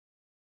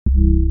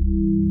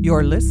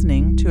You're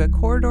listening to a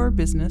Corridor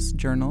Business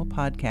Journal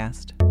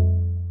podcast.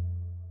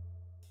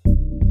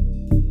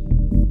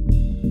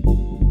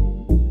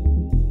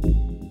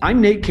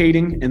 I'm Nate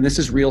Kading, and this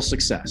is Real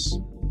Success.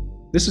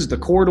 This is the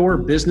Corridor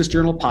Business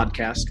Journal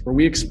podcast, where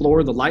we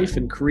explore the life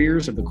and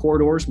careers of the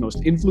Corridor's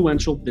most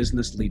influential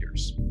business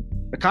leaders.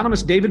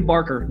 Economist David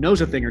Barker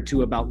knows a thing or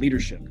two about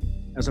leadership.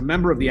 As a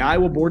member of the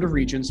Iowa Board of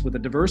Regents with a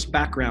diverse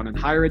background in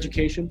higher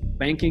education,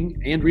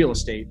 banking, and real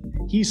estate,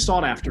 he's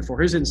sought after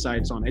for his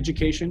insights on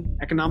education,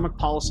 economic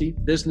policy,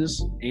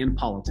 business, and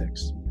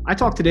politics. I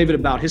talked to David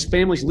about his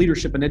family's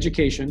leadership in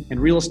education and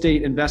real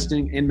estate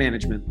investing and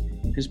management,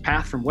 his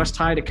path from West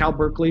High to Cal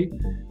Berkeley,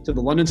 to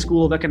the London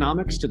School of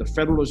Economics, to the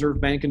Federal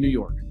Reserve Bank in New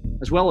York,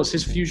 as well as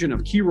his fusion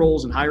of key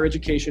roles in higher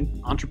education,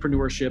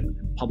 entrepreneurship,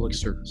 and public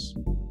service.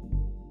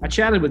 I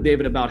chatted with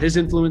David about his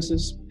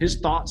influences, his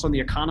thoughts on the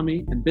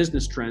economy and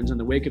business trends in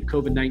the wake of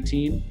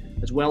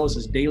COVID-19, as well as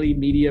his daily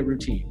media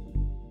routine.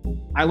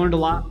 I learned a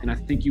lot, and I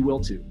think you will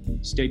too.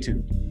 Stay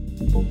tuned.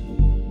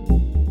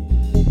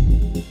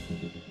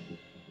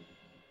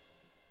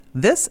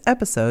 This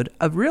episode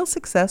of Real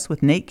Success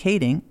with Nate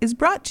Kading is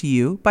brought to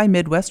you by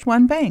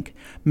MidWestOne Bank.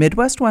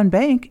 MidWestOne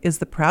Bank is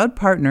the proud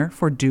partner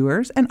for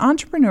doers and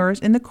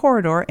entrepreneurs in the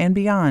corridor and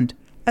beyond.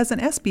 As an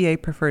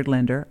SBA preferred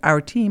lender, our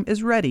team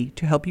is ready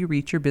to help you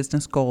reach your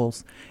business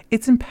goals.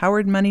 It's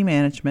empowered money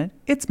management.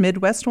 It's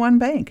MidWestOne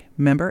Bank,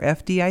 member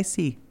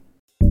FDIC.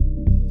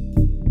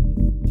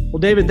 Well,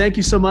 David, thank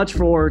you so much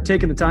for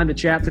taking the time to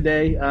chat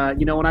today.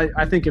 When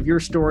I think of your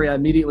story, I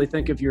immediately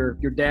think of your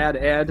dad,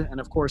 Ed. And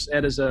of course,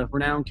 Ed is a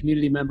renowned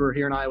community member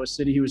here in Iowa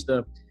City. He was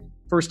the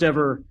first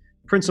ever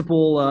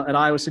principal at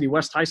Iowa City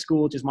West High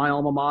School, which is my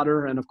alma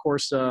mater. And of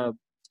course,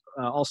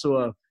 also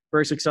a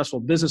very successful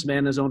businessman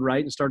in his own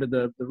right, and started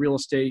the real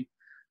estate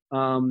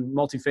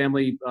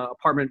multifamily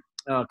apartment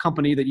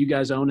company that you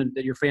guys own and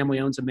that your family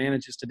owns and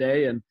manages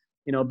today. And,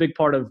 a big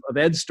part of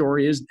Ed's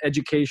story is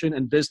education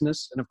and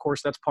business. And of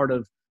course, that's part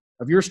of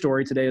your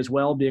story today as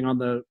well,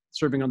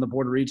 serving on the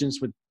Board of Regents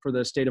for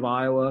the state of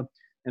Iowa,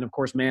 and of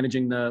course,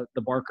 managing the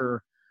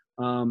Barker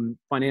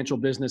financial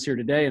business here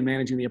today and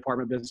managing the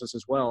apartment business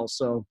as well.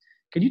 So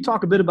can you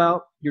talk a bit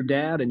about your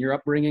dad and your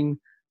upbringing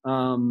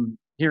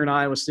here in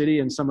Iowa City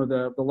and some of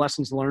the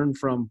lessons learned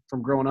from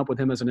growing up with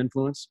him as an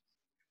influence?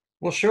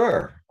 Well,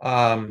 sure.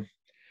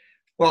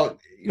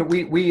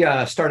 We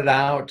started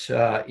out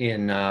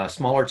in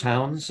smaller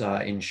towns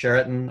in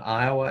Sheraton,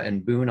 Iowa,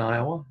 and Boone,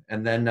 Iowa,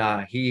 and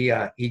then he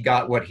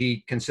got what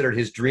he considered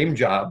his dream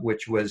job,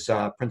 which was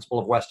principal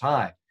of West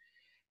High,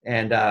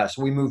 and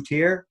so we moved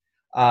here.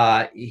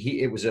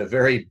 It was a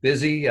very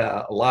busy,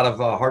 a lot of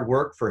hard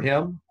work for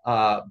him,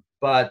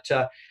 but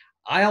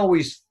I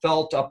always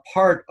felt a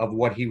part of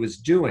what he was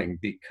doing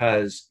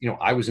because,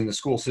 I was in the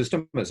school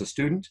system as a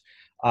student.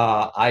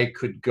 I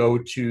could go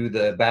to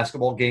the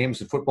basketball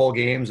games and football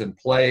games and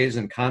plays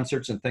and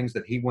concerts and things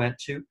that he went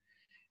to.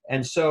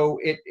 And so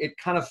it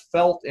kind of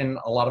felt in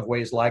a lot of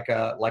ways like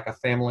a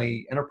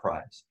family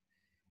enterprise.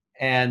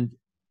 And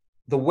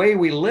the way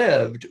we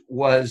lived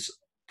was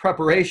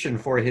preparation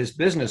for his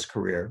business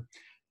career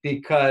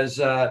because,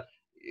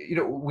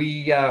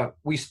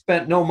 we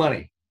spent no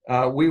money.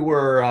 We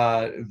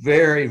were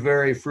very,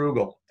 very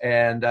frugal,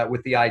 and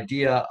with the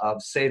idea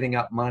of saving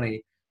up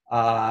money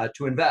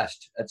to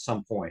invest at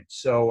some point.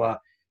 So,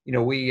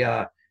 we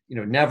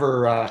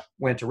never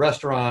went to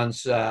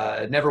restaurants,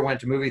 never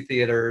went to movie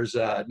theaters,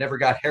 never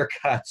got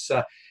haircuts.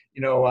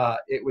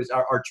 It was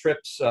our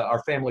trips,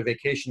 our family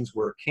vacations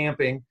were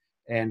camping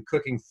and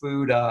cooking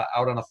food out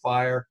on a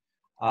fire.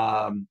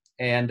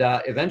 And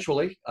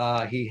eventually,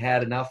 he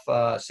had enough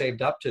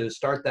saved up to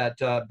start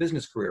that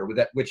business career,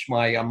 which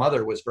my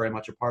mother was very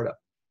much a part of.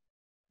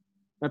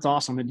 That's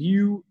awesome. And do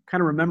you kind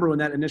of remember when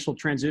that initial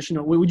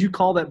transition, would you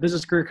call that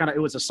business career it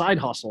was a side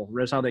hustle,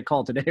 is how they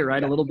call it today,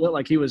 right? Yeah. A little bit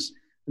like it's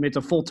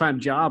a full-time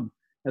job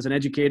as an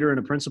educator and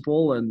a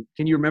principal. And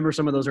can you remember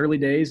some of those early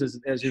days as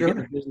you're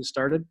getting the business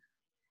started?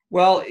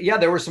 Well, yeah,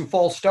 there were some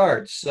false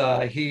starts.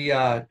 He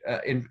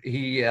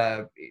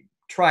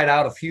tried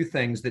out a few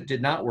things that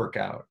did not work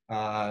out.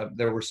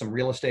 There were some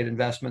real estate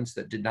investments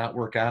that did not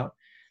work out.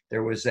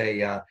 There was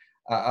a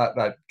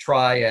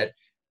try at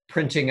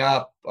printing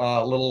up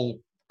little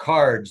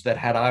cards that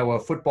had Iowa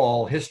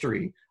football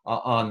history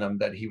on them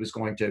that he was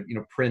going to,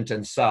 print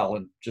and sell,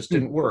 and just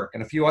didn't work.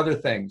 And a few other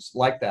things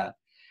like that.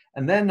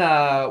 And then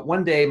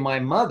one day my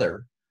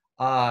mother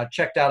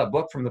checked out a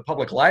book from the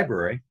public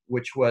library,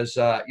 which was,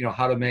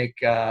 how to make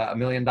 $1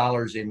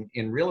 million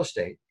in real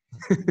estate.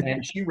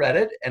 And she read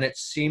it, and it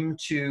seemed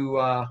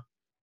to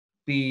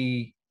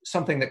be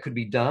something that could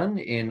be done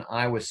in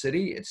Iowa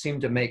City. It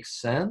seemed to make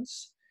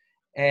sense.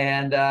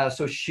 And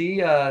so she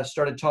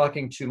started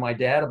talking to my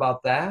dad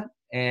about that.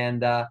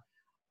 And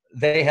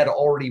they had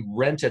already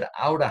rented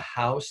out a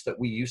house that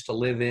we used to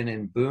live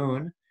in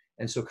Boone.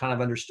 And so kind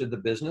of understood the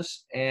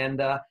business.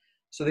 And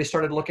so they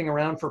started looking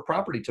around for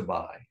property to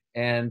buy.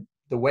 And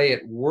the way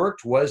it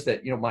worked was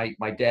that,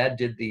 my dad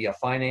did the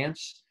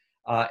finance.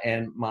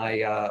 And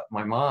my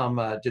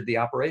mom did the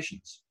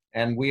operations,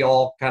 and we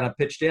all kind of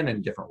pitched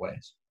in different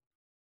ways.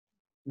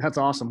 That's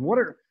awesome.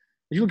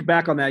 If you look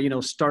back on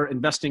that, start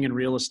investing in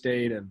real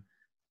estate and,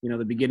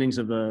 the beginnings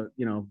of a,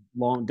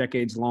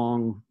 decades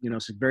long,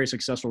 very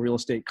successful real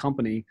estate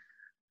company.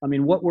 I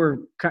mean,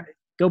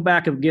 go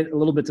back and get a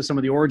little bit to some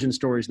of the origin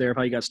stories there of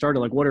how you got started.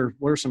 Like what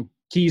are some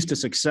keys to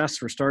success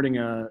for starting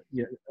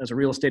as a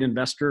real estate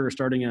investor or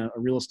starting a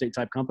real estate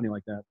type company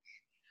like that?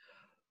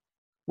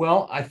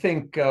 Well, I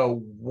think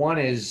one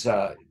is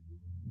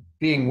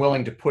being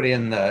willing to put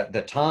in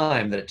the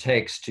time that it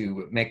takes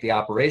to make the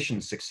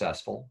operation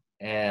successful.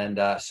 And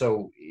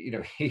so,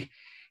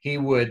 he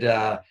would,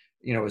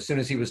 as soon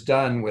as he was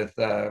done with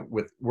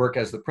work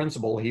as the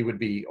principal, he would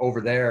be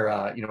over there,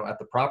 at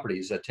the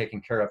properties,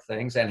 taking care of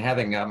things and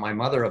having my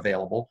mother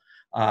available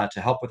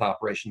to help with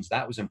operations.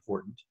 That was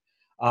important.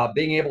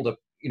 Being able to,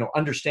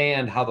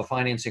 understand how the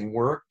financing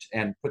worked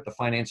and put the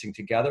financing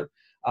together.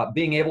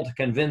 Being able to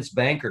convince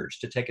bankers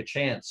to take a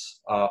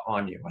chance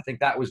on you. I think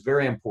that was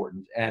very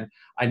important. And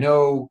I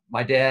know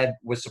my dad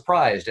was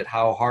surprised at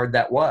how hard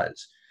that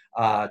was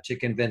to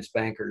convince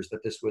bankers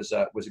that this was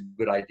a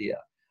good idea.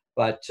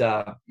 But,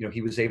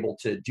 he was able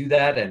to do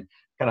that and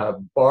kind of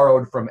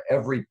borrowed from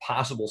every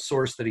possible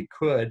source that he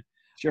could.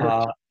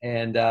 Sure.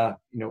 In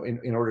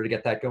order to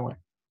get that going.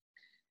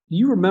 Do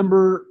you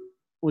remember,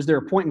 was there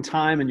a point in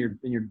time in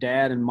your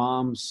dad and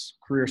mom's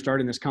career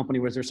starting this company?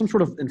 Was there some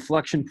sort of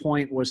inflection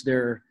point? Was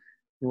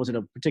it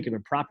a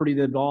particular property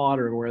they bought,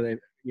 or where the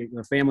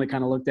family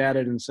kind of looked at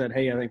it and said,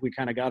 "Hey, I think we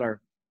kind of got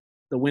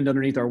the wind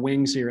underneath our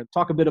wings here"?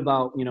 Talk a bit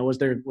about, was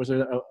there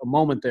a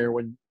moment there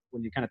when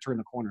you kind of turned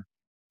the corner?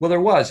 Well,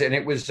 there was, and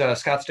it was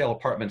Scottsdale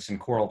Apartments in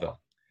Coralville.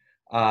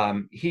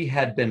 He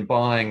had been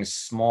buying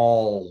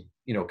small,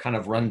 kind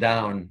of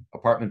rundown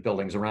apartment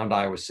buildings around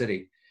Iowa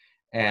City,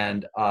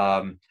 and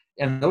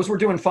those were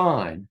doing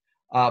fine,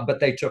 but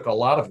they took a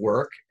lot of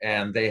work,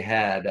 and they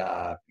had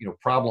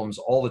problems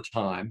all the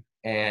time,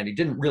 and he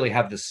didn't really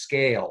have the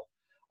scale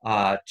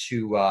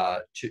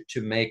to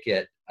make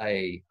it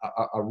a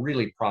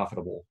really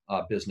profitable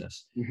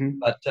business. Mm-hmm.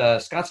 But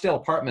Scottsdale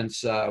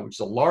Apartments, which is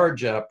a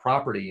large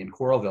property in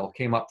Coralville,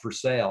 came up for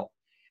sale,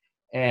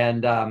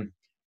 and how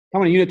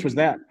many units was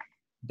that?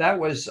 That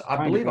was,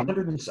 I believe,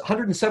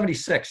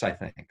 176. I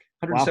think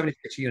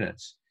 176 Wow.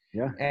 Units.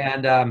 Yeah.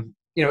 And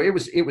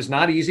it was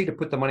not easy to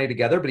put the money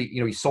together, but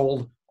he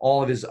sold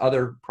all of his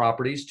other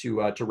properties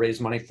to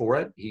raise money for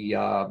it. He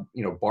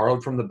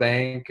borrowed from the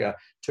bank,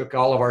 took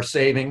all of our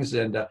savings,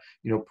 and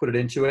put it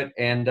into it.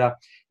 And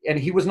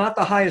he was not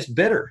the highest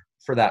bidder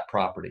for that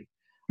property.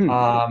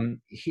 The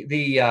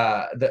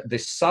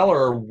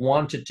seller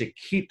wanted to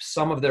keep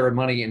some of their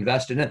money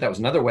invested in it. That was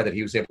another way that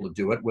he was able to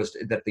do it, was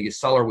that the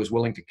seller was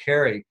willing to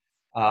carry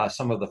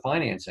some of the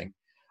financing.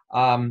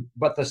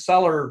 But the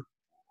seller,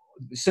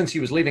 since he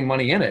was leaving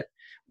money in it,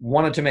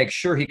 wanted to make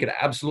sure he could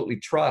absolutely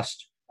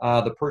trust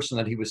the person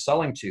that he was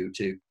selling to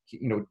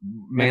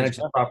manage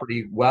the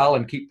property well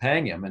and keep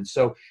paying him. And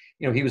so,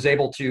 he was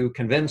able to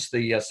convince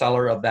the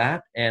seller of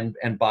that and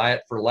buy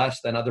it for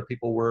less than other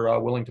people were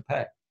willing to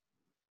pay.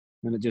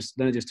 And it just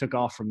took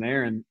off from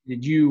there. And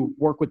did you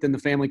work within the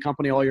family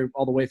company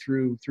all the way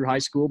through high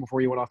school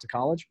before you went off to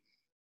college?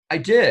 I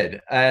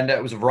did, and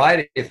it was a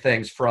variety of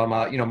things, from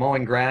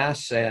mowing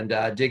grass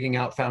and digging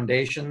out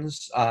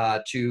foundations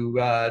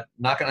to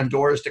knocking on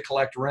doors to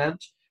collect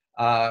rent,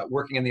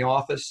 working in the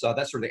office,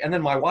 that sort of thing. And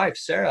then my wife,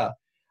 Sarah,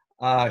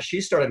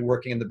 she started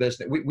working in the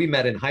business. We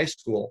met in high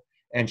school,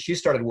 and she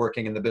started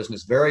working in the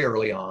business very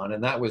early on,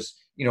 and that was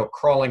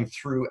crawling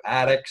through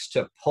attics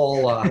to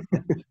pull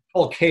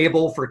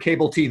cable for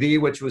cable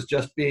TV, which was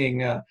just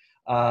being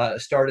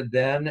started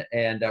then,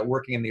 and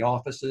working in the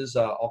offices,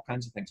 all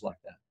kinds of things like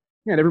that.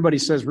 Yeah, and everybody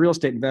says real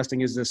estate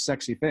investing is this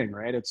sexy thing,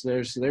 right?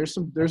 There's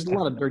a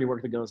lot of dirty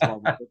work that goes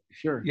along with it, for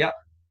sure. Yeah.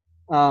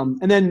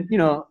 And then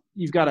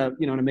you've got an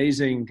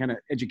amazing kind of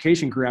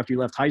education career after you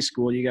left high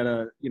school. You got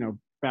a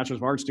Bachelor's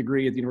of Arts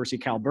degree at the University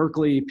of Cal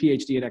Berkeley,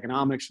 PhD in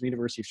economics from the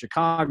University of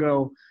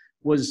Chicago.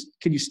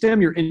 Can you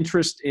stem your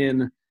interest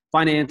in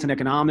finance and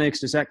economics?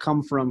 Does that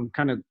come from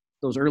kind of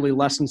those early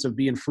lessons of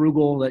being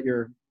frugal that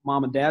your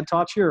mom and dad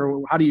taught you, or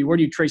where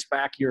do you trace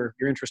back your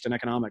interest in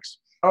economics?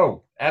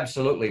 Oh,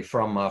 absolutely.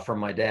 From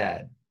my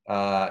dad.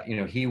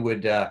 He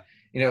would,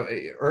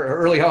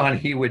 early on,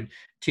 he would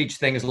teach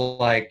things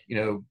like,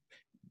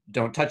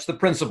 don't touch the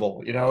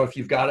principal. If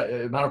you've got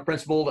an amount of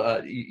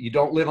principal, you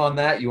don't live on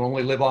that. You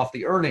only live off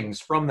the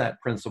earnings from that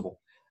principal.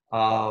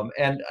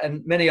 And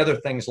many other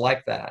things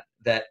like that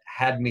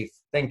had me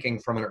thinking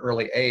from an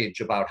early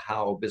age about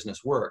how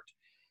business worked.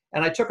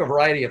 And I took a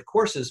variety of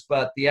courses,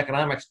 but the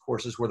economics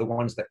courses were the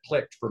ones that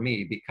clicked for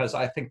me because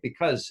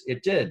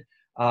it did,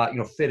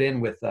 fit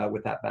in with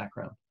that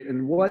background.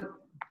 And what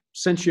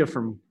sent you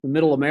from the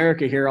middle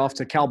America here off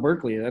to Cal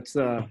Berkeley? That's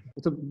a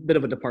bit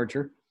of a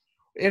departure.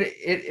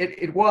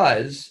 It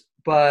was,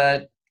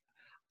 but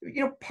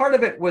part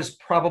of it was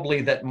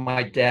probably that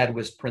my dad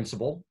was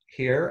principal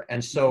here,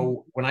 and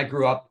so when I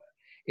grew up,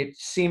 it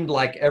seemed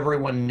like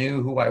everyone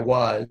knew who I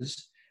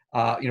was.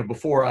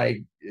 Before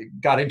I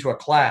got into a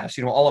class,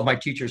 all of my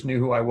teachers knew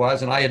who I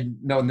was, and I had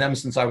known them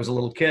since I was a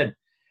little kid.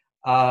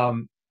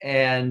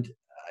 And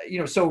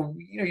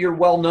you're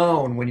well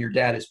known when your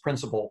dad is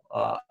principal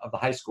of the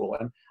high school.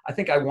 And I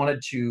think I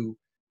wanted to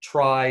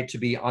try to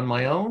be on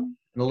my own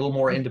and a little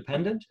more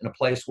independent in a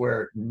place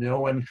where no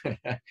one,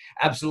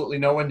 absolutely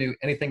no one knew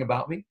anything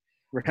about me.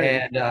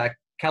 Right. And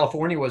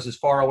California was as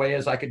far away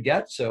as I could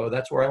get. So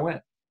that's where I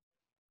went.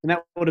 And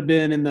that would have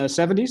been in the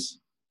 70s?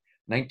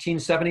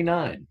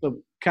 1979.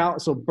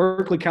 So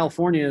Berkeley,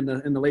 California in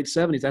the late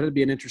 70s, that'd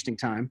be an interesting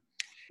time.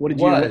 What did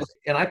you?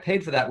 And I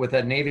paid for that with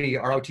a Navy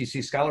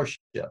ROTC scholarship.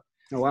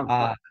 Oh,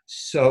 wow.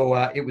 So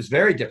it was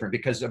very different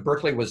because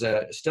Berkeley was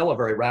still a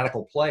very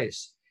radical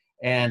place.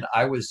 And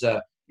I was,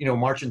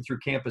 marching through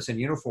campus in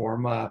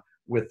uniform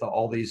with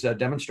all these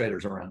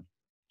demonstrators around.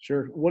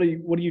 Sure. What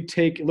do you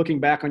take, looking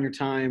back on your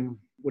time,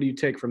 what do you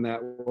take from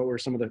that? What were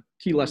some of the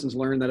key lessons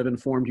learned that have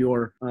informed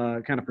your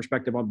kind of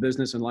perspective on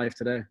business and life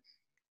today?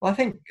 Well, I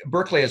think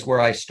Berkeley is where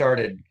I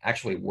started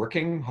actually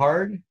working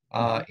hard.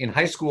 In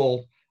high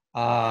school,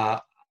 I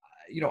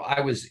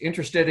was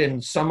interested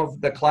in some of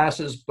the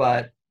classes,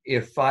 but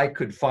if I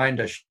could find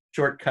a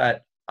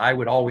shortcut, I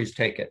would always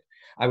take it.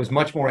 I was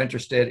much more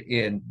interested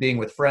in being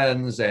with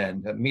friends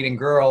and meeting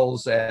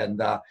girls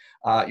and,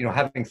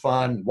 having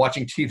fun,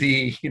 watching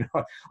TV,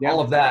 all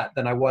of that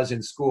than I was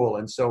in school.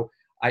 And so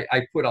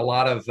I put a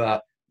lot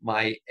of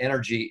my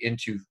energy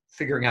into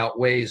figuring out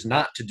ways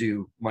not to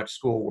do much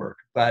schoolwork.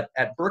 But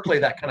at Berkeley,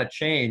 that kind of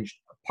changed,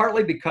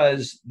 partly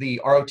because the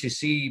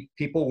ROTC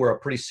people were a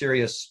pretty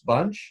serious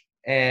bunch,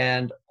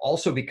 and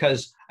also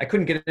because I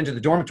couldn't get into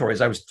the dormitories.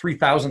 I was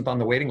 3,000th on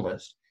the waiting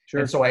list. Sure.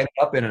 And so I ended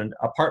up in an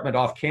apartment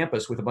off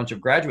campus with a bunch of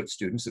graduate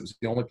students. It was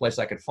the only place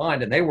I could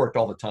find, and they worked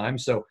all the time.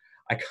 So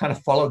I kind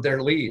of followed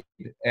their lead.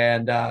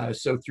 And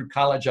so through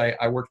college,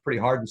 I worked pretty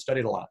hard and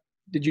studied a lot.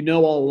 Did you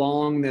know all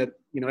along that,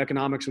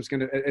 economics was going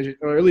to,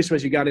 or at least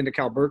as you got into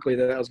Cal Berkeley,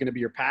 that was going to be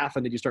your path?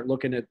 And did you start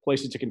looking at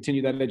places to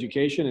continue that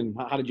education? And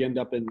how did you end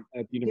up at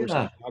the University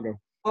of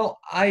Chicago? Well,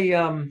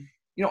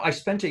 I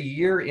spent a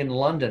year in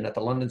London at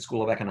the London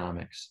School of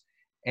Economics.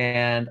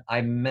 And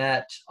I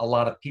met a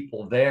lot of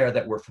people there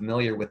that were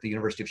familiar with the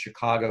University of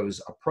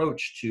Chicago's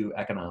approach to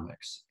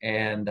economics.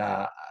 And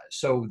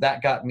so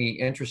that got me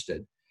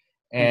interested.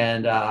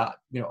 And, I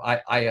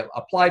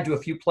applied to a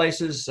few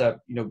places,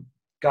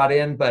 got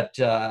in, but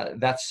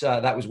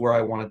that was where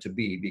I wanted to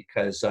be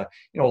because, a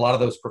lot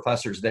of those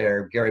professors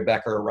there, Gary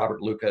Becker,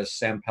 Robert Lucas,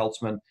 Sam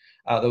Peltzman,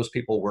 those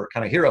people were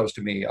kind of heroes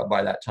to me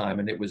by that time.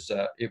 And it was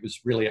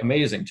really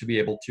amazing to be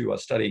able to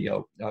study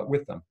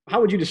with them.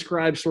 How would you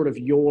describe sort of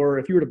if you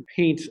were to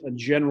paint a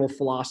general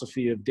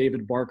philosophy of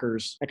David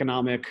Barker's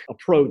economic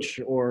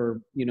approach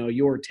or,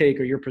 your take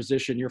or your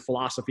position, your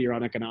philosophy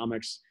around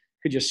economics?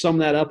 Could you sum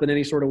that up in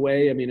any sort of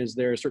way? I mean, is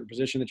there a certain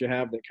position that you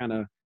have that kind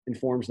of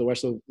informs the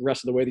rest of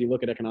the way that you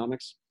look at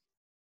economics?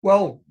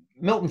 Well,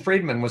 Milton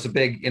Friedman was a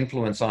big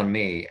influence on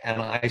me,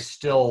 and I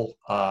still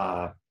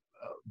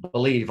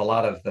believe a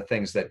lot of the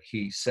things that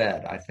he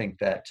said. I think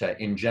that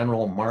in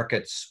general,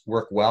 markets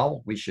work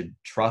well. We should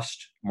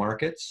trust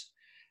markets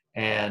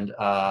and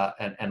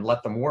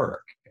let them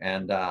work.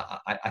 And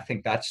I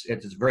think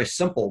it's very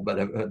simple, but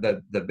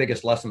the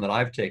biggest lesson that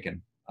I've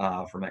taken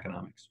from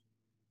economics.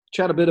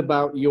 Chat a bit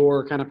about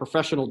your kind of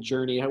professional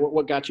journey.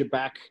 What got you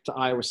back to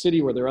Iowa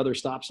City? Were there other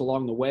stops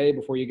along the way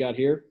before you got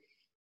here?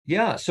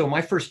 Yeah. So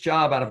my first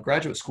job out of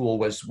graduate school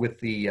was with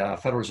the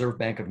Federal Reserve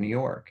Bank of New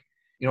York.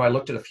 I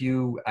looked at a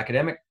few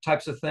academic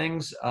types of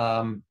things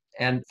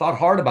and thought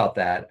hard about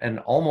that and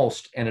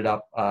almost ended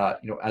up,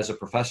 as a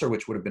professor,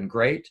 which would have been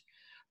great.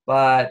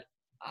 But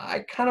I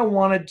kind of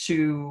wanted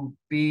to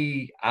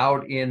be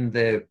out in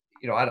the,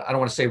 I don't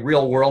want to say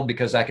real world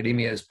because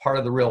academia is part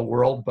of the real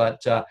world,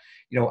 but,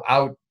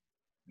 out,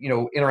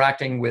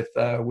 interacting with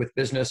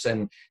business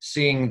and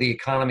seeing the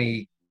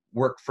economy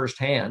work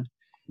firsthand.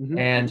 Mm-hmm.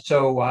 And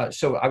so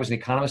I was an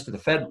economist at the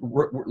Fed,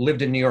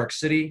 lived in New York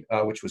City,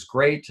 which was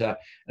great. And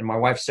my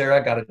wife,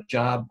 Sarah, got a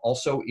job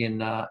also in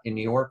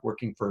New York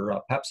working for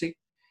Pepsi.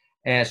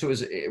 And so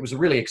it was a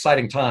really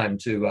exciting time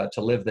to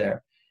live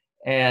there.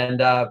 And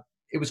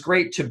it was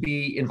great to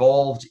be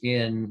involved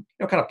in,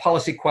 kind of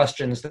policy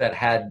questions that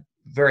had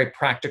very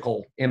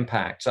practical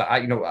impacts.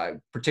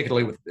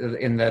 Particularly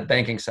in the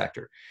banking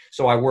sector.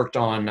 So I worked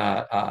on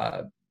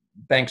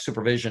bank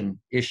supervision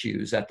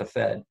issues at the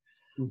Fed.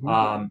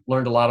 Mm-hmm.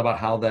 Learned a lot about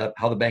how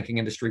the banking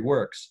industry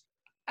works.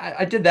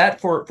 I did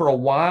that for a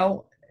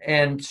while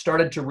and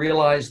started to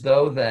realize,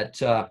 though,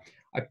 that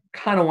I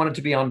kind of wanted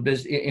to be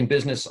in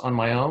business on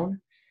my own.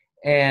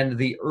 And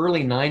the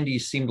early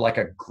 90s seemed like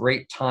a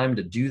great time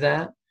to do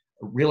that.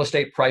 Real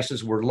estate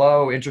prices were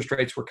low, interest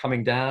rates were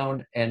coming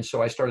down, and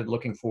so I started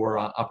looking for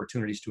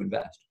opportunities to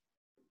invest.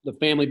 The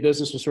family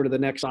business was sort of the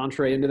next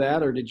entree into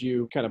that, or did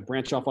you kind of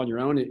branch off on your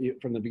own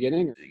from the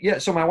beginning? Yeah,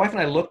 so my wife and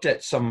I looked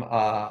at some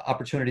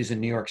opportunities in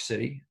New York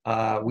City.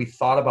 We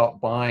thought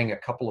about buying a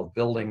couple of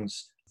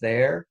buildings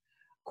there,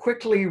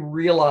 quickly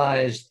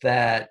realized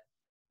that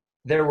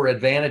there were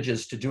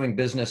advantages to doing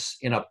business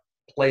in a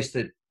place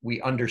that we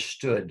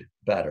understood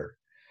better.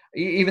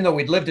 Even though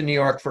we'd lived in New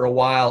York for a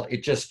while,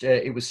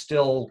 it was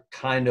still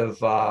kind of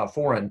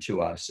foreign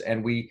to us.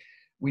 And we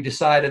we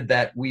decided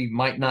that we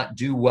might not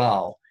do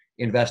well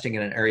investing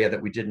in an area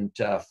that we didn't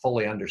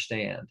fully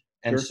understand.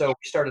 And Sure. so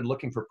we started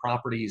looking for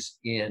properties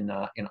in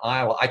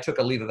Iowa. I took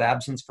a leave of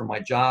absence from my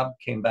job,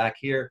 came back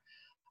here,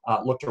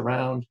 looked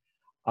around,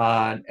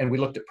 and we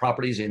looked at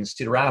properties in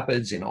Cedar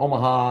Rapids, in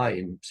Omaha,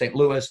 in St.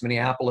 Louis,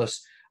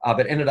 Minneapolis,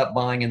 but ended up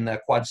buying in the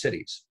Quad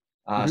Cities.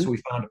 So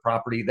we found a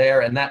property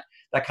there, and that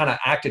kind of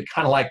acted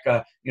kind of like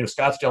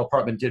Scottsdale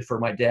apartment did for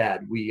my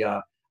dad. We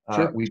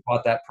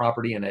bought that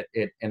property, and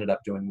it ended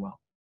up doing well.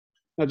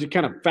 Now, to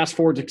kind of fast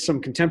forward to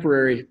some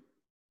contemporary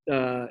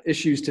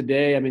issues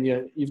today, I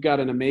mean, you've got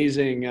an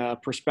amazing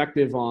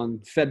perspective on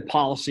Fed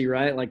policy,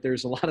 right? Like,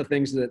 there's a lot of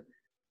things that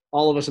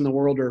all of us in the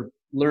world are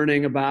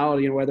learning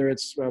about, whether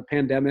it's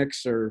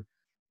pandemics or,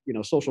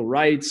 social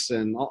rights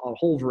and a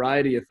whole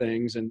variety of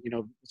things. And,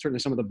 certainly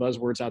some of the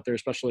buzzwords out there,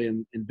 especially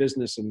in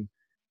business and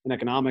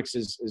economics,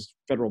 is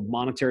federal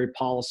monetary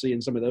policy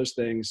and some of those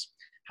things.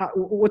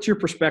 What's your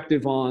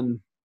perspective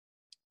on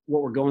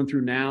what we're going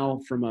through now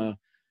from a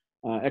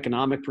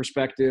economic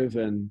perspective?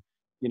 And,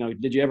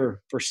 did you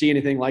ever foresee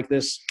anything like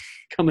this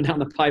coming down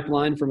the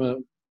pipeline for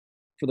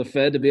the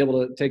Fed to be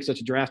able to take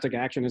such drastic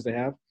action as they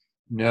have?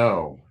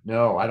 No,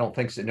 I don't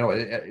think so.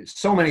 No,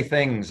 so many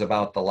things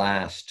about the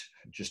last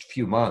just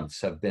few months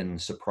have been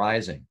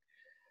surprising.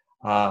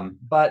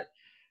 But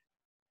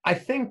I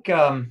think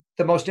the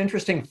most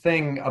interesting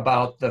thing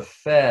about the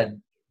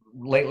Fed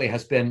lately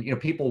has been,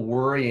 people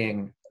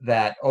worrying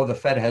that, the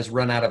Fed has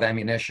run out of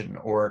ammunition,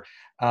 or,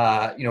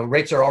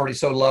 rates are already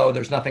so low,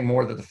 there's nothing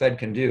more that the Fed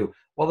can do.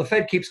 Well, the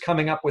Fed keeps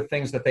coming up with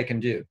things that they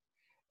can do.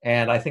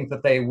 And I think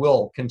that they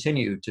will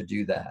continue to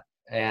do that.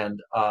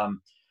 And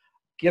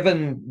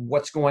given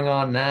what's going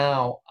on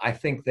now, I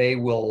think they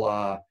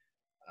will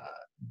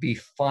be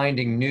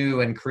finding new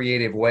and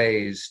creative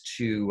ways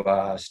to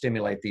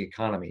stimulate the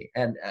economy.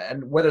 And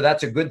whether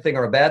that's a good thing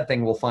or a bad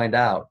thing, we'll find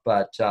out.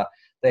 But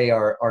they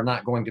are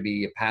not going to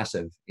be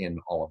passive in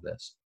all of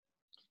this.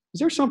 Is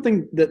there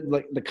something that,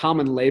 like, the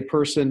common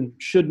layperson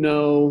should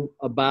know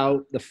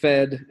about the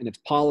Fed and its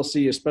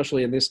policy,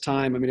 especially in this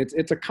time? I mean,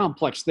 it's a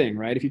complex thing,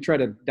 right? If you try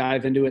to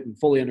dive into it and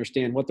fully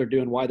understand what they're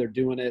doing, why they're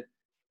doing it,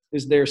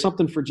 is there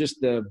something for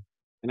just an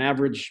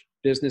average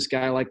business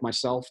guy like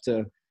myself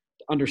to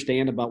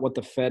understand about what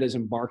the Fed is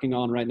embarking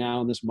on right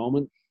now in this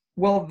moment?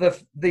 Well,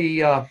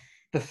 the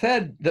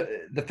Fed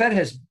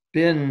has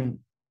been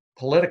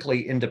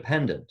politically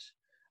independent.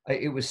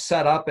 It was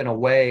set up in a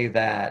way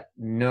that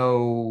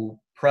no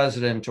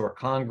president or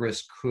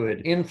Congress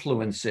could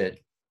influence it,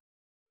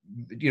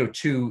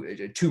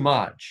 too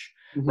much,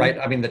 right?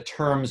 I mean, the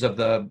terms of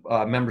the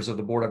members of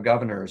the Board of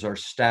Governors are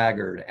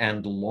staggered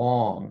and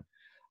long.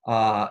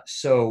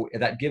 So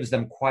that gives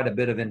them quite a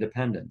bit of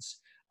independence.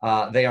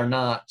 They are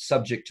not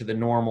subject to the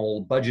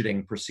normal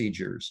budgeting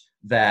procedures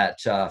that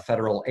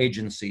federal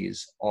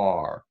agencies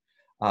are.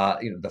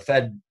 The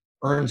Fed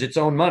earns its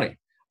own money.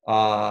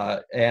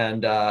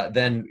 And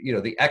then,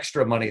 the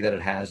extra money that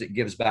it has, it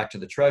gives back to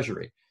the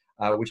Treasury,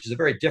 which is a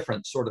very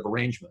different sort of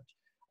arrangement.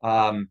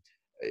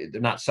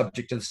 They're not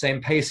subject to the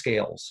same pay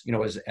scales,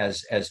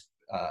 as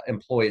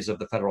employees of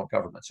the federal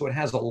government. So it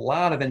has a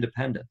lot of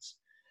independence.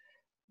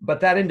 But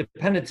that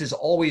independence is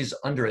always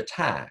under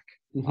attack.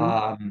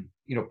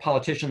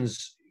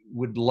 Politicians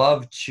would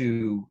love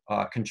to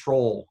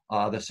control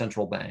the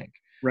central bank.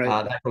 Right.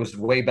 That goes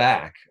way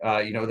back.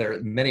 There are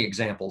many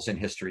examples in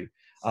history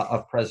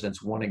of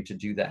presidents wanting to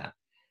do that.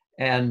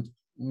 And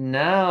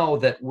now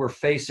that we're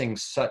facing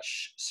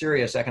such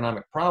serious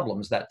economic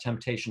problems, that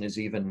temptation is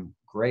even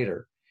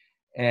greater.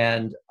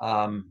 And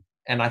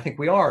I think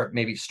we are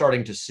maybe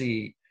starting to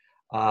see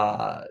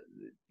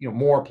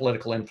more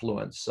political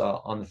influence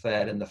on the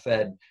Fed, and the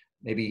Fed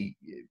maybe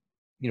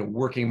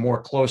working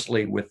more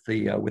closely with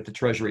the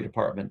Treasury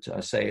Department,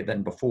 say,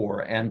 than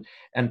before, and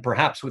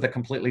perhaps with a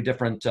completely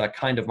different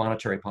kind of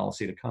monetary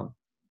policy to come.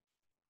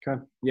 Okay,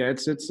 yeah,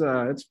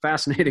 it's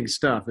fascinating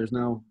stuff. There's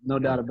no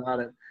doubt about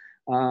it.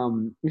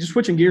 Just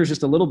switching gears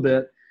just a little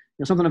bit,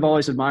 something I've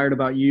always admired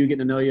about you, getting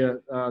to know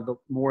you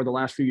the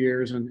last few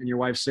years, and your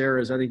wife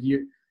Sarah, is I think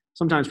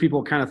sometimes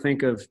people kind of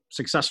think of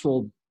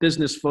successful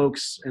business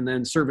folks and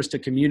then service to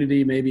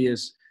community maybe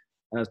as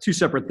two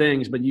separate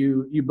things, but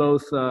you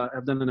both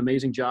have done an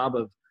amazing job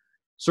of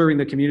serving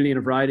the community in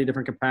a variety of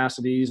different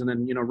capacities, and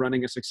then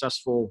running a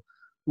successful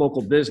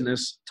local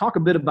business. Talk a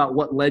bit about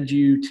what led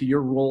you to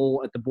your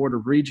role at the Board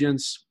of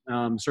Regents,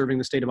 serving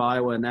the state of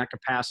Iowa in that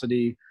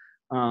capacity.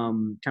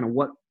 Kind of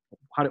what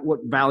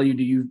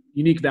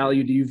unique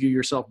value do you view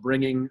yourself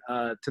bringing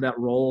to that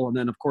role? And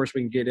then, of course,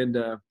 we can get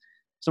into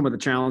some of the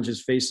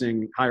challenges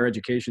facing higher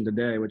education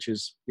today, which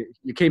is,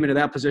 you came into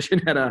that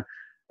position at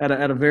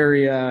a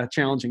very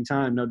challenging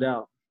time, no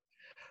doubt.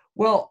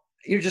 Well,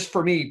 just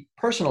for me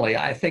personally,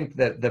 I think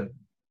that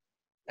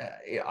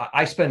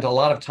I spent a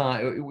lot of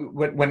time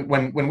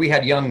when we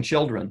had young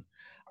children.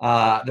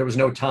 There was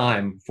no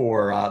time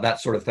for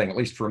that sort of thing, at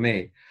least for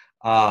me.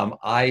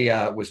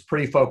 I was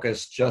pretty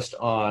focused just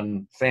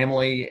on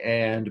family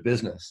and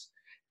business,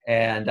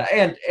 and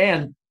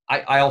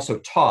I also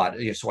taught.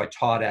 So I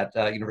taught at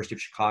University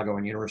of Chicago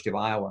and University of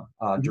Iowa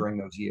during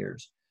those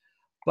years.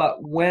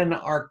 But when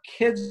our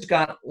kids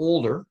got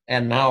older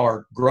and now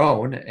are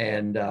grown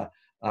and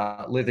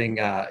living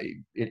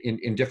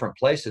in different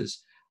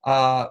places,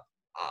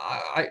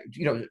 I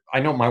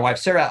know my wife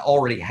Sarah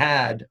already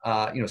had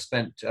was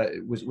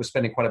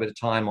spending quite a bit of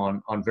time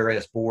on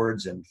various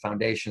boards and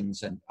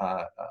foundations and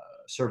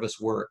service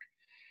work,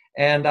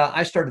 and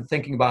I started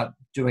thinking about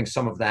doing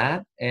some of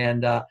that,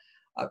 and I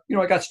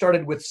got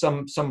started with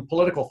some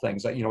political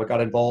things. I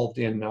got involved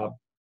in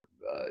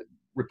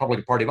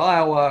Republican Party of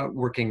Iowa,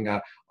 working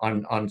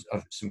on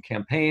some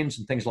campaigns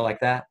and things like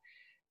that,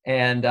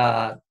 and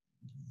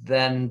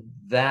then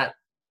that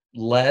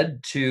led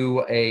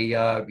to a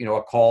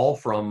call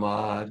from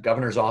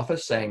governor's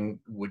office saying,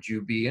 "Would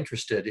you be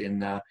interested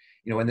in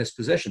in this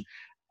position?"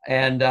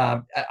 And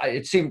I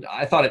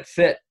thought it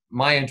fit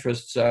my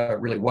interests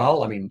really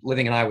well. I mean,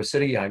 living in Iowa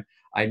City, I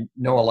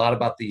know a lot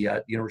about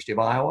the University of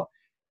Iowa,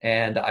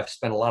 and I've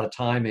spent a lot of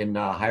time in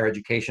higher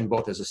education,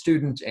 both as a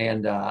student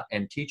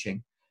and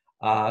teaching.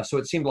 So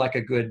it seemed like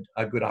a good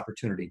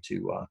opportunity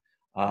to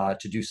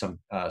do some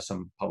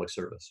public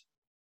service.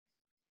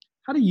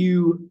 How do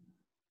you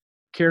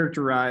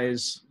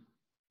characterize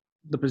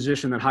the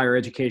position that higher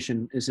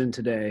education is in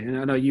today? And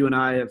I know you and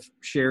I have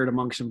shared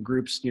among some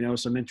groups,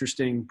 some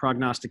interesting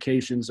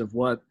prognostications of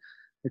what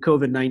the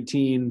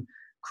COVID-19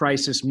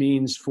 crisis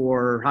means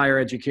for higher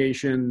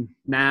education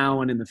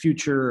now and in the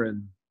future,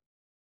 and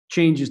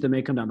changes that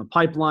may come down the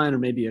pipeline or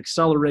may be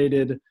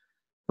accelerated.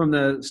 From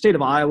the state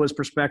of Iowa's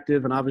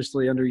perspective, and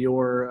obviously under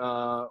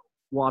your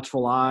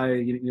watchful eye,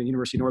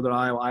 University of Northern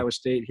Iowa, Iowa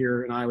State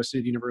here, and Iowa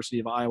City University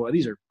of Iowa,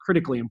 these are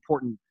critically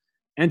important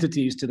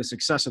entities to the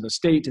success of the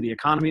state, to the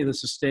economy of the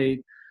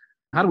state.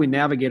 How do we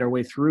navigate our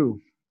way through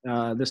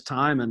this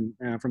time? And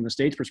from the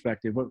state's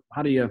perspective, what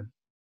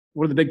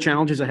are the big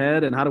challenges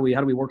ahead, and how do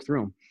we work through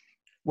them?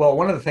 Well,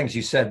 one of the things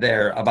you said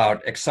there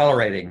about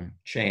accelerating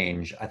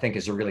change, I think,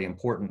 is a really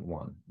important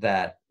one.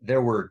 That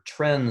there were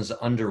trends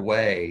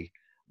underway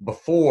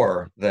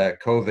before the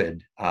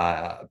COVID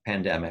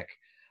pandemic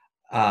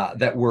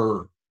that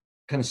were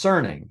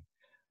concerning.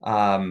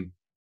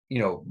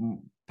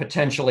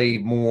 Potentially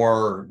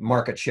more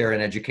market share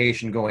in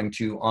education going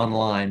to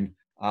online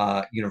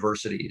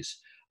universities,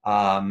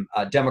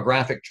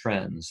 demographic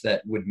trends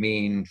that would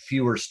mean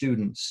fewer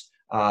students,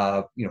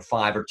 5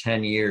 or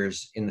 10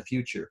 years in the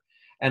future.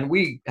 And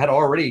we had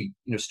already,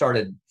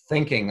 started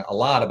thinking a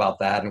lot about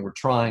that, and we're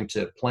trying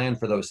to plan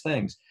for those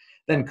things.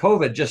 Then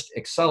COVID just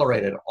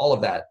accelerated all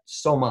of that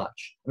so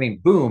much. I mean,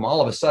 boom,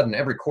 all of a sudden,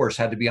 every course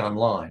had to be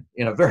online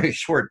in a very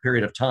short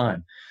period of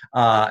time.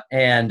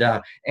 And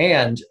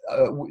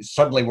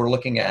suddenly we're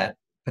looking at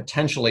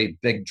potentially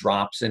big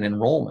drops in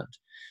enrollment.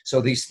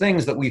 So these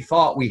things that we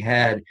thought we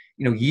had,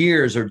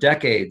 years or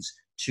decades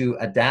to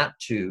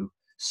adapt to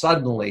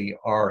suddenly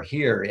are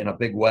here in a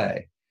big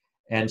way.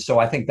 And so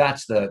I think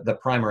that's the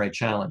primary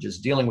challenge, is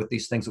dealing with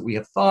these things that we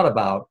have thought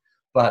about,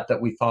 but that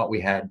we thought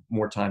we had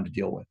more time to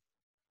deal with.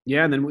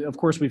 Yeah, and then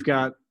we've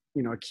got,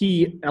 a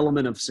key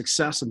element of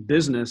success in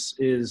business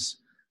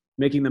is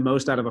making the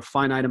most out of a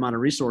finite amount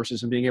of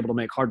resources and being able to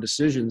make hard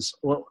decisions.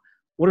 What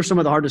are some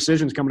of the hard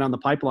decisions coming down the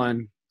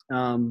pipeline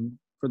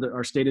for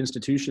our state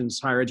institutions,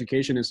 higher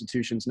education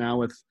institutions now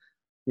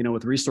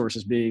with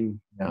resources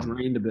being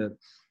drained a bit?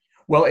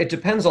 Well, it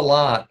depends a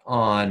lot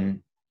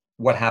on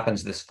what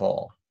happens this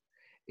fall.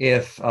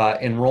 If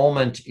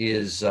enrollment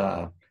is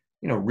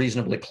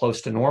reasonably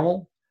close to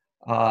normal,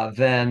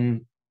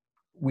 then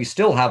we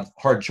still have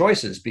hard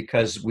choices,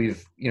 because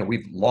we've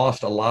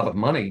lost a lot of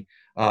money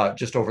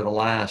just over the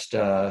last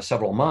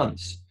several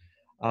months,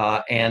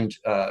 and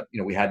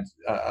we had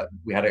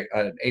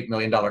an $8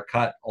 million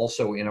cut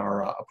also in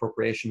our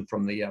appropriation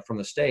from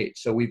the state.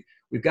 So we've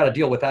got to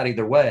deal with that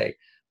either way.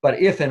 But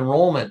if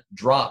enrollment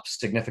drops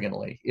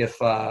significantly, if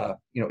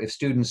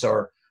students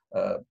are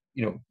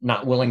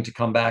not willing to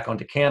come back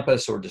onto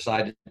campus or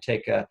decide to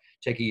take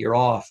a year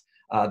off,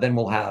 then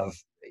we'll have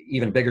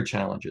even bigger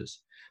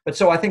challenges. But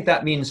so I think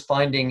that means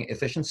finding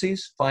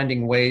efficiencies,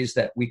 finding ways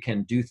that we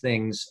can do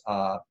things,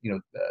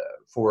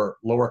 for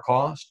lower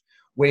cost,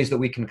 ways that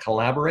we can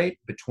collaborate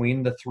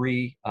between the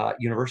three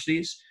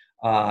universities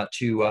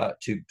to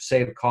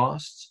save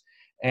costs.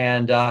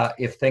 And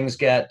if things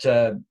get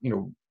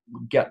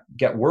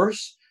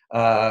worse,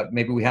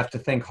 maybe we have to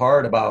think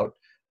hard about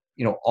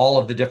all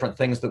of the different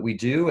things that we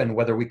do and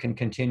whether we can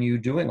continue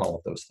doing all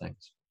of those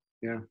things.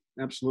 Yeah,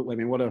 absolutely. I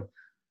mean, what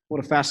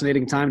a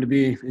fascinating time to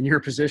be in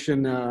your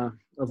position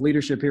of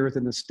leadership here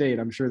within the state.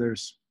 I'm sure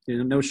there's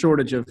no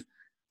shortage of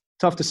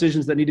tough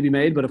decisions that need to be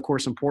made, but of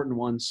course important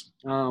ones.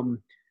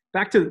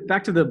 Back to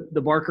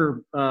the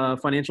Barker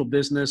financial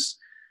business.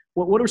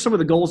 What are some of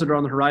the goals that are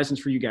on the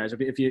horizons for you guys?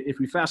 If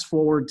we fast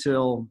forward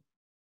till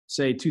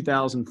say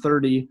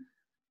 2030,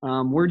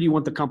 where do you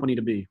want the company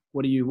to be?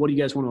 What do you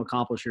guys want to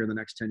accomplish here in the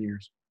next 10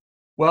 years?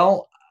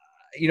 Well,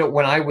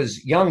 when I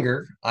was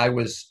younger, I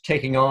was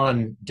taking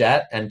on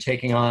debt and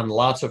taking on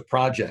lots of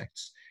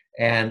projects,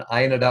 and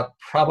I ended up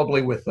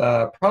probably with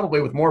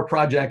more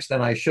projects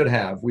than I should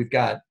have. We've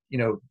got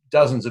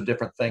dozens of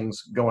different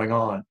things going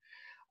on.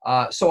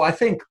 So I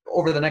think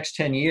over the next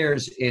 10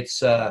 years,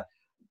 it's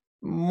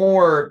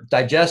more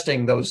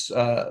digesting those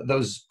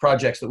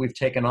projects that we've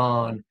taken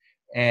on,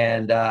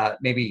 and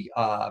maybe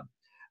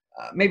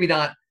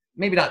not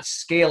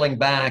scaling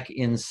back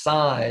in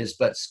size,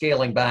 but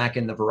scaling back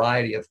in the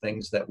variety of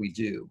things that we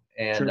do,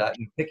 and Sure.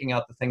 picking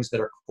out the things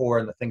that are core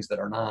and the things that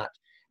are not,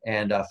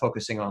 and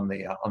focusing on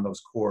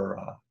those core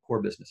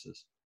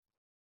businesses.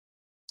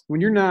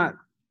 When you're not,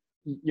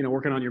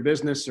 working on your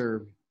business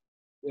or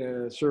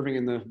serving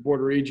in the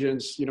border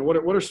regions,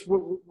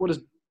 what does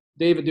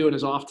David do in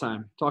his off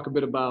time? Talk a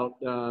bit about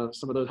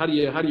some of those. How do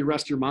you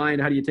rest your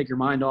mind? How do you take your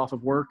mind off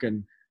of work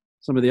and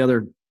some of the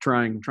other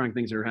trying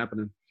things that are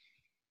happening?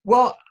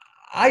 Well,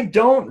 I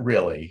don't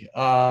really.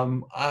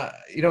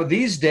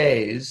 These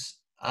days,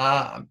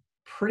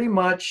 pretty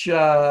much,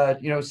 Sarah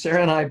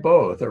and I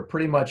both are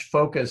pretty much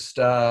focused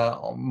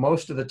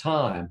most of the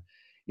time.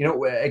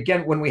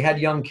 Again, when we had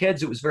young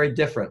kids, it was very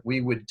different.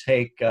 We would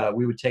take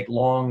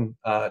long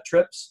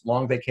trips,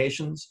 long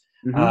vacations.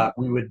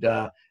 Mm-hmm. We would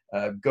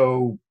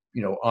go,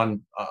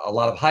 on a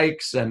lot of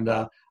hikes and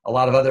do a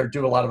lot of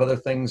other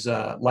things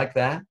like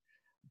that.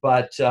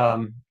 But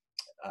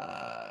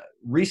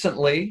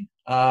recently,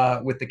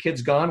 with the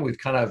kids gone, we've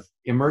kind of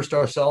immersed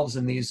ourselves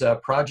in these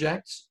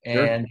projects,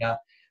 and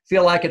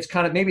feel like it's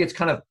kind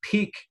of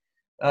peak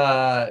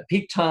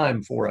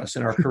time for us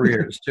in our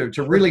careers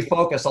to really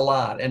focus a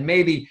lot. And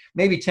maybe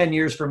 10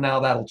 years from now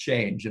that'll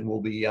change, and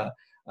we'll be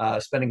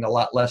spending a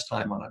lot less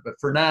time on it. But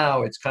for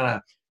now, it's kind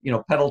of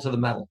pedal to the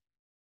metal.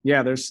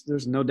 Yeah, there's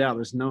no doubt.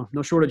 There's no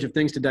shortage of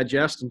things to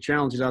digest and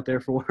challenges out there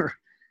for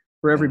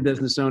every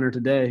business owner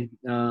today.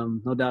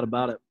 No doubt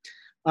about it.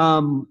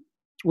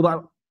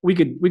 Well, we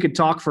could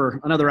talk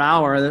for another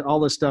hour. All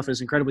this stuff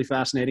is incredibly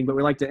fascinating, but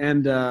we like to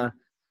end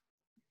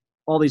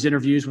all these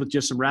interviews with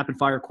just some rapid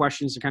fire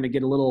questions to kind of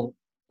get a little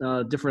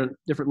different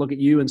look at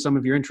you and some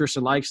of your interests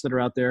and likes that are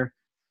out there.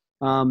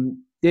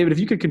 David, if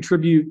you could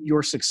contribute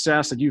your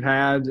success that you've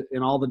had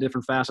in all the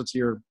different facets of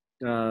your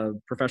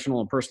professional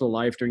and personal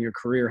life during your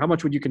career, how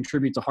much would you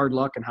contribute to hard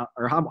luck how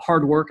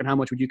hard work, and how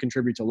much would you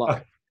contribute to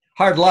luck?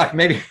 Hard luck,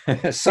 maybe.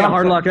 Some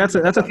hard luck. That's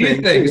a few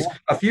thing. Things.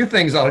 A few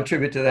things I'll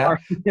attribute to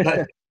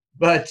that.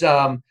 But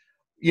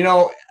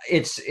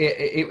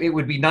it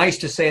would be nice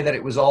to say that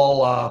it was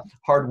all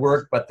hard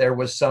work, but there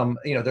was some,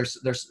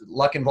 there's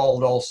luck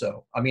involved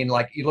also. I mean,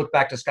 like you look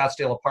back to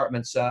Scottsdale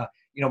Apartments.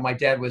 My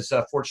dad was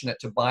fortunate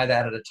to buy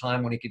that at a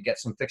time when he could get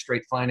some fixed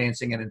rate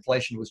financing, and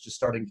inflation was just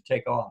starting to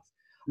take off.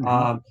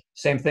 Mm-hmm.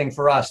 Same thing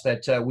for us,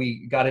 that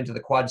we got into the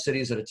Quad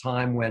Cities at a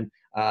time when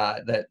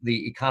that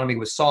the economy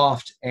was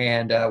soft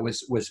and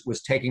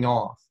was taking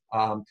off.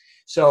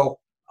 So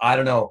I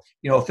don't know,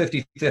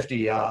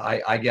 50-50,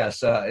 I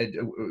guess it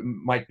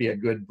might be a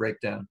good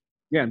breakdown.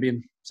 Yeah,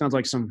 sounds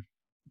like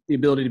the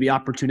ability to be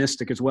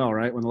opportunistic as well,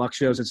 right? When the luck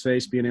shows its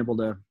face, being able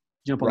to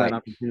jump on that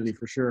opportunity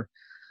for sure.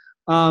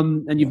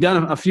 And you've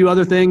done a few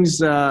other things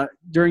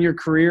during your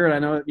career. And I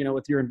know,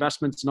 with your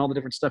investments and all the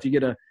different stuff, you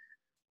get a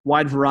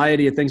wide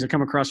variety of things that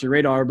come across your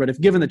radar. But if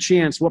given the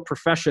chance, what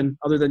profession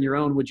other than your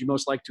own would you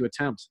most like to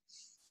attempt?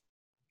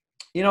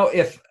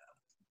 If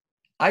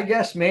I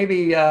guess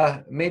maybe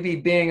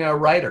being a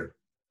writer.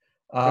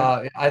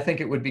 I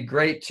think it would be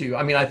great to.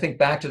 I mean, I think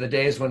back to the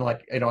days when,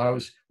 I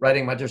was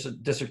writing my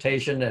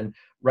dissertation and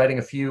writing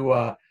a few,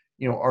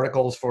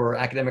 articles for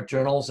academic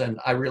journals, and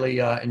I really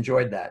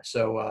enjoyed that.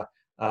 So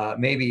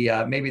maybe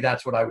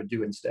that's what I would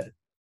do instead.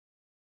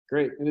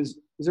 Great. And is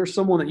there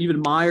someone that you've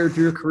admired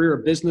through your career,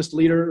 a business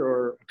leader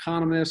or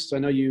economist? I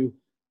know you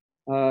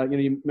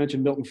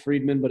mentioned Milton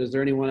Friedman, but is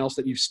there anyone else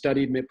that you've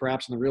studied, maybe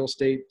perhaps in the real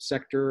estate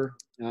sector,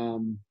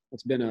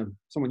 that's been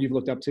someone you've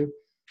looked up to?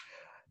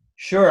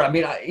 Sure. I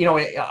mean,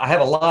 I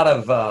have a lot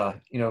of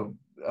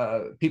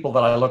people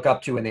that I look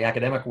up to in the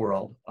academic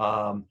world.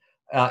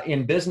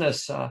 In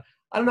business, I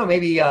don't know,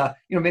 maybe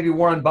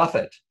Warren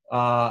Buffett,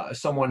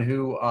 someone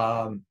who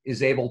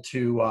is able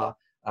to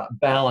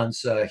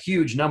balance a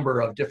huge number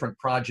of different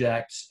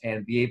projects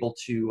and be able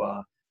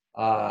to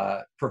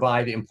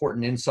provide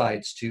important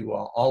insights to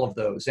all of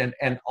those,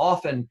 and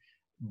often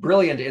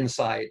brilliant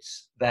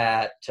insights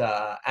that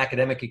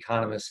academic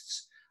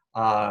economists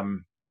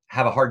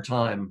have a hard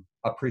time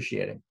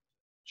appreciating.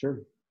 Sure.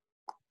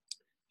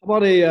 How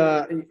about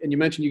and you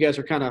mentioned you guys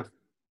are kind of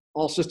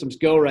all systems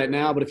go right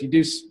now, but if you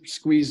do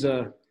squeeze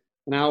an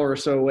hour or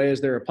so away,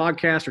 is there a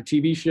podcast or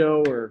TV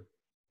show or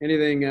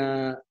anything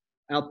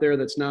out there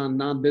that's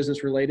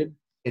non-business related?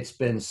 It's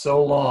been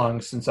so long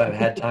since I've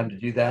had time to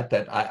do that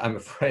I'm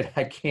afraid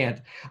I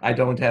can't. I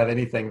don't have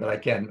anything that I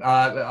can.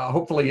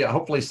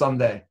 Hopefully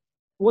someday.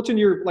 What's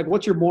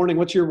your morning?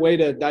 What's your way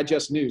to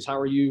digest news? How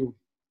are you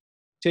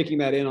taking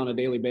that in on a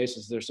daily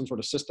basis? Is there some sort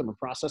of system or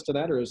process to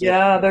that, or is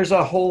there's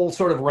a whole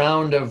sort of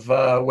round of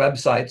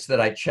websites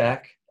that I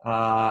check,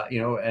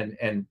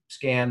 and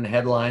scan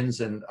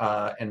headlines and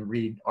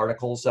read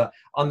articles.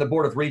 On the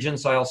Board of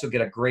Regents, I also get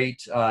a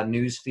great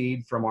news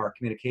feed from our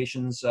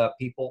communications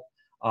people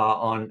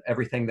on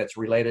everything that's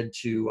related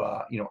to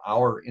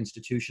our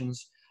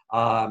institutions.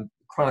 Of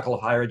Chronicle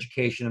of Higher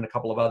Education and a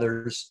couple of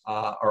others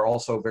are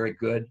also very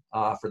good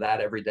for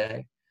that every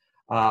day.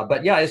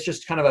 But yeah, it's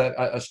just kind of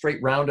a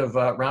straight round of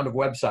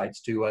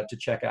websites to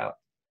check out.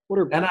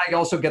 And I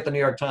also get the New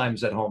York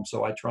Times at home,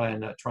 so I try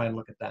and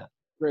look at that.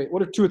 Great.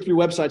 What are 2 or 3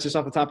 websites just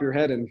off the top of your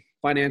head in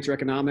finance or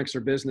economics or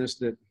business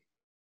that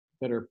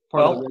are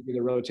part of the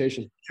regular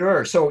rotation?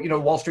 Sure. So,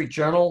 Wall Street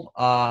Journal,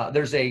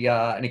 there's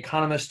an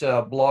economist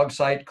blog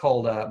site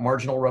called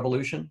Marginal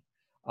Revolution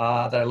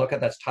that I look at.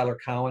 That's Tyler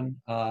Cowen,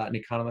 an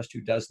economist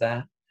who does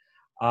that.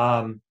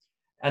 And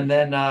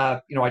then,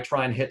 I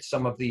try and hit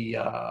some of the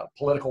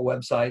political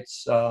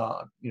websites,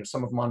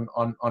 some of them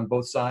on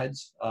both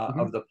sides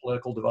of the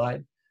political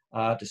divide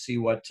to see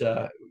what's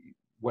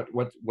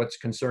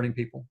concerning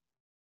people.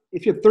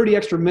 If you had 30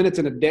 extra minutes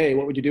in a day,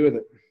 what would you do with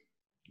it?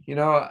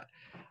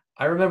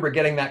 I remember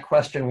getting that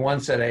question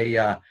once at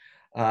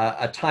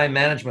a time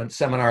management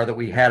seminar that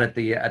we had at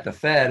the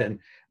Fed, and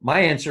my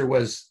answer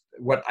was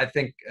what I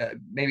think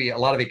maybe a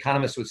lot of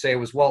economists would say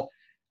was, well,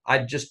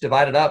 I'd just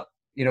divide it up,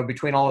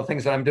 between all the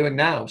things that I'm doing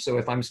now. So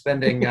if I'm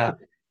spending,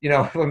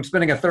 if I'm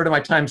spending a third of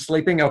my time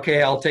sleeping,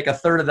 okay, I'll take a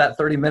third of that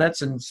 30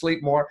 minutes and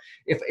sleep more.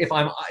 If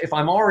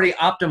I'm already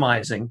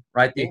optimizing,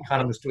 right, the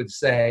economist would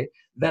say,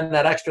 then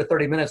that extra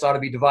 30 minutes ought to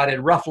be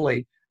divided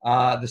roughly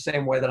the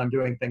same way that I'm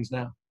doing things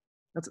now.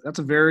 That's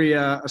a very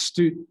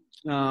astute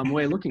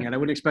way of looking at it. I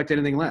wouldn't expect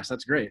anything less.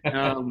 That's great.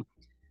 How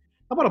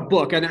about a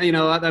book? And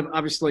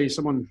obviously,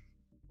 someone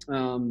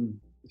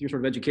with your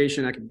sort of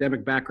education,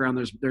 academic background,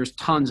 there's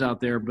tons out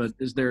there. But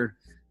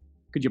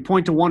could you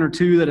point to 1 or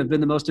 2 that have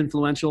been the most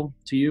influential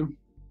to you?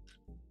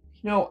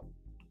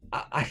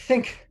 I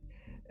think,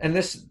 and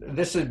this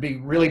would be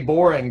really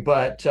boring,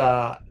 but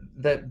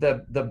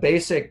the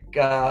basic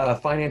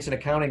finance and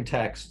accounting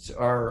texts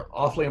are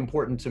awfully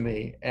important to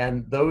me,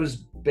 and those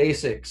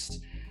basics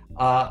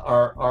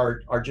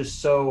are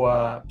just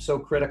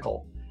so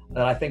critical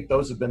that I think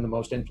those have been the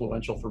most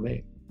influential for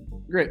me.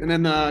 Great. And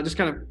then just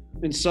kind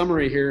of in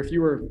summary here, if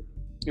you were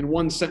in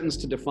one sentence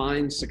to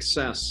define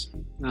success,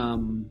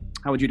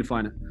 how would you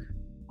define it?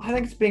 I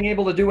think it's being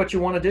able to do what you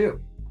want to do.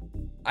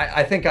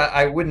 I think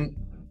I wouldn't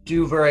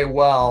do very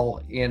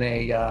well in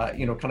a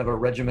kind of a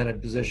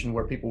regimented position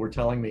where people were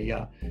telling me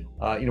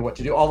what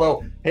to do.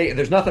 Although, hey,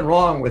 there's nothing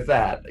wrong with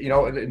that.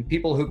 And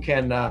people who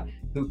can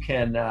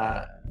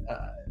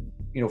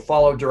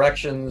follow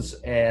directions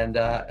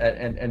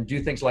and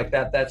do things like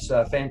that. That's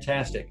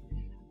fantastic.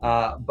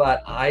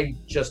 But I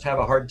just have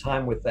a hard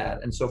time with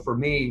that. And so for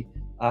me,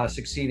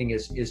 succeeding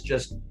is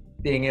just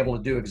being able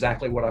to do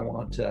exactly what I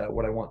want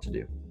to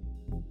do.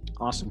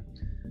 Awesome.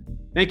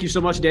 Thank you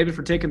so much, David,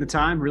 for taking the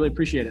time. Really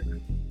appreciate it.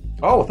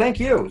 Oh, thank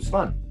you. It was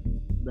fun.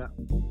 Yeah.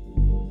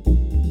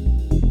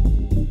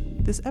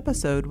 This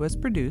episode was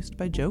produced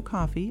by Joe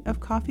Coffey of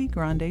Coffee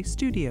Grande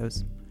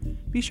Studios.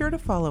 Be sure to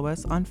follow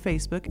us on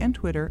Facebook and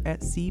Twitter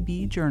at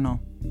CB Journal.